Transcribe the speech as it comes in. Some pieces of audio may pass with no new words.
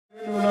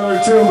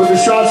too, but the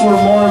shots were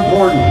more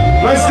important.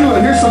 Let's do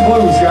it. Here's some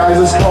blues, guys.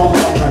 It's called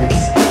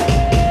Nights.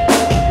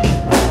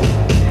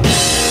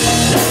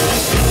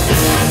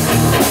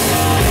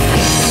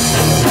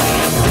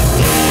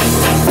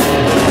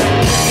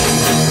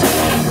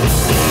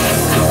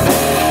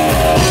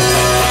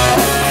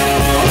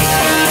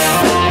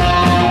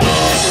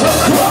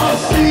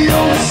 Across the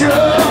ocean,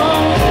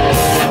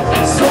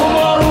 so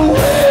far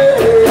away,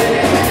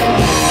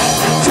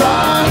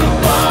 trying to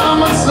find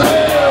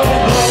myself.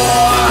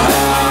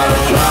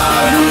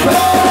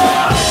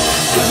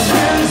 It's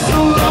been so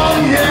long,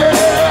 yeah.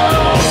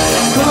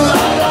 The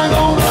light I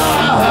go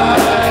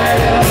blind.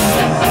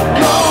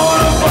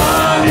 Gonna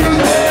find you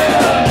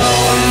there. No,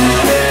 you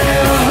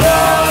can't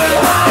run and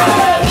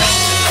hide.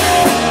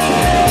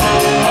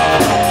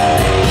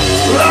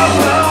 I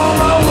found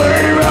my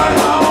way back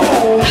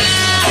home.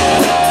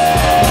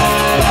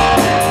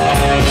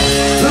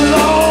 The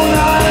long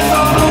nights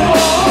on the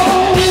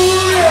phone,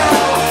 yeah.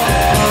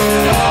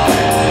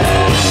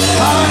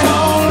 I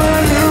only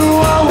knew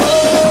I was.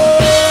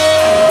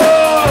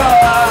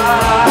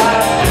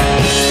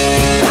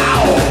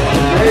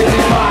 Baby,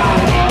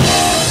 mine.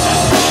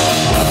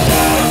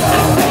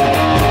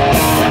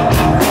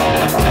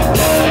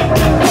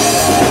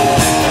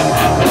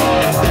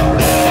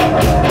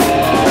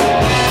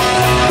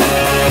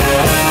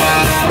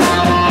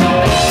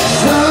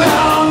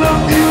 Around the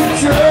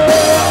future,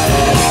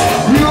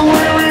 you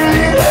were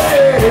really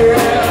there.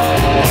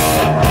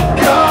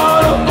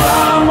 Gotta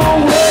find my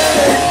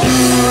way to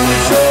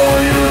show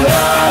you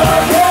that I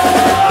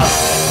care.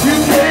 You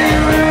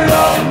gave it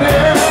up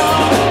now.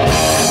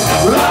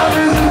 Life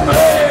isn't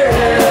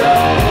fair.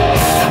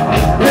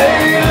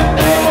 Made a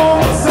thing for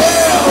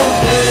myself.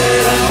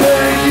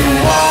 Anything you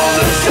want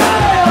to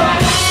share.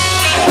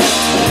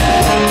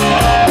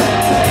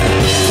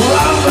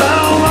 I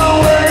found my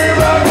way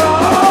back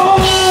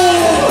home.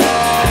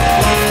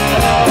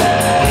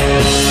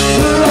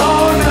 The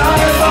long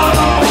nights on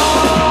the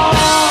phone.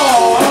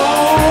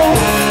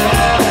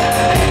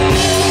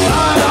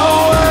 I know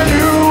I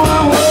knew I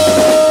was.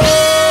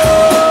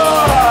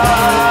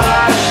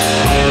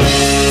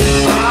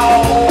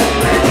 I'll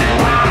make you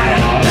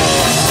mine.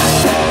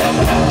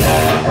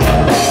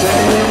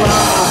 Stay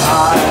mine.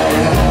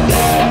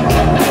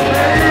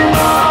 Stay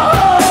mine.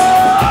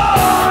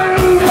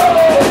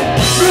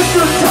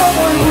 Mr.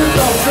 Tumbling with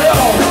the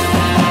film.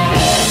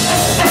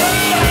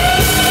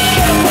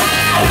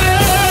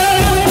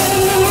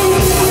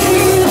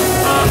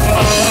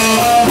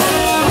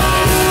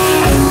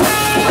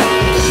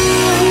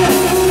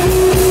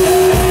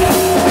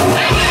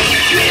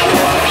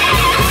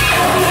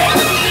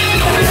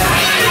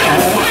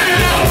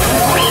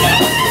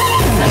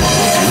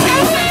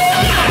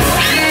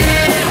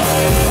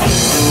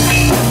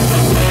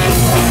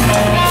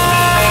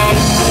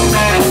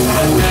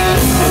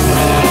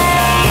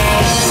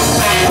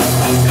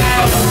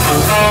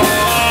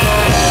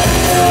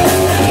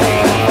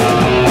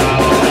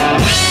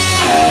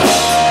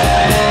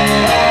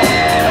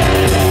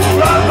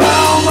 I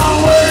found my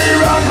way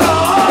back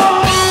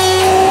home,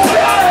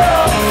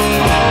 yeah.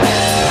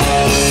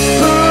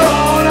 The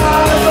long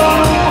nights on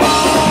the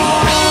phone.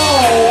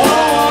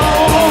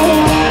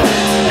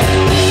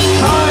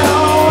 I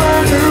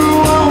always knew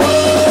I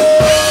was.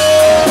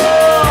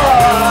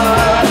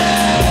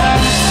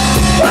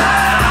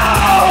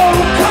 Oh,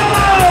 come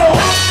on!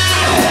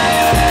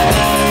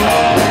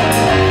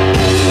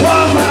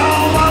 I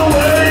found my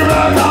way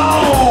back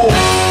home.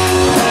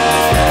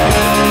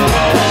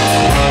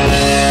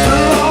 The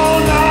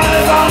long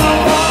nights on the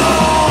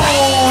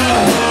phone.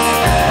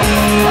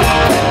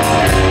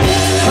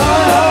 I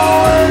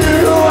always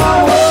knew I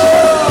was.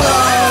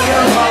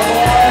 Yeah, my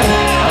boy.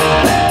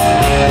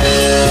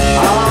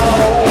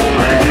 I'll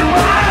make you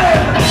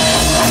mine.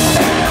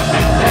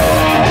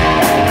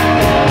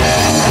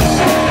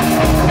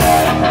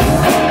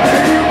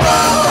 Make you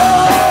mine,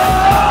 baby.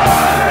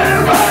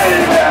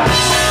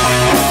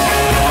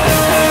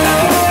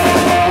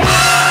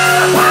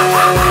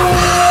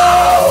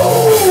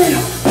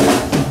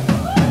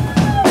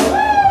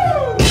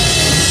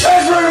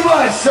 Thanks very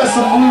much. That's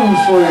some blues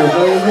for you,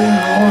 baby.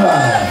 All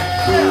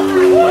right.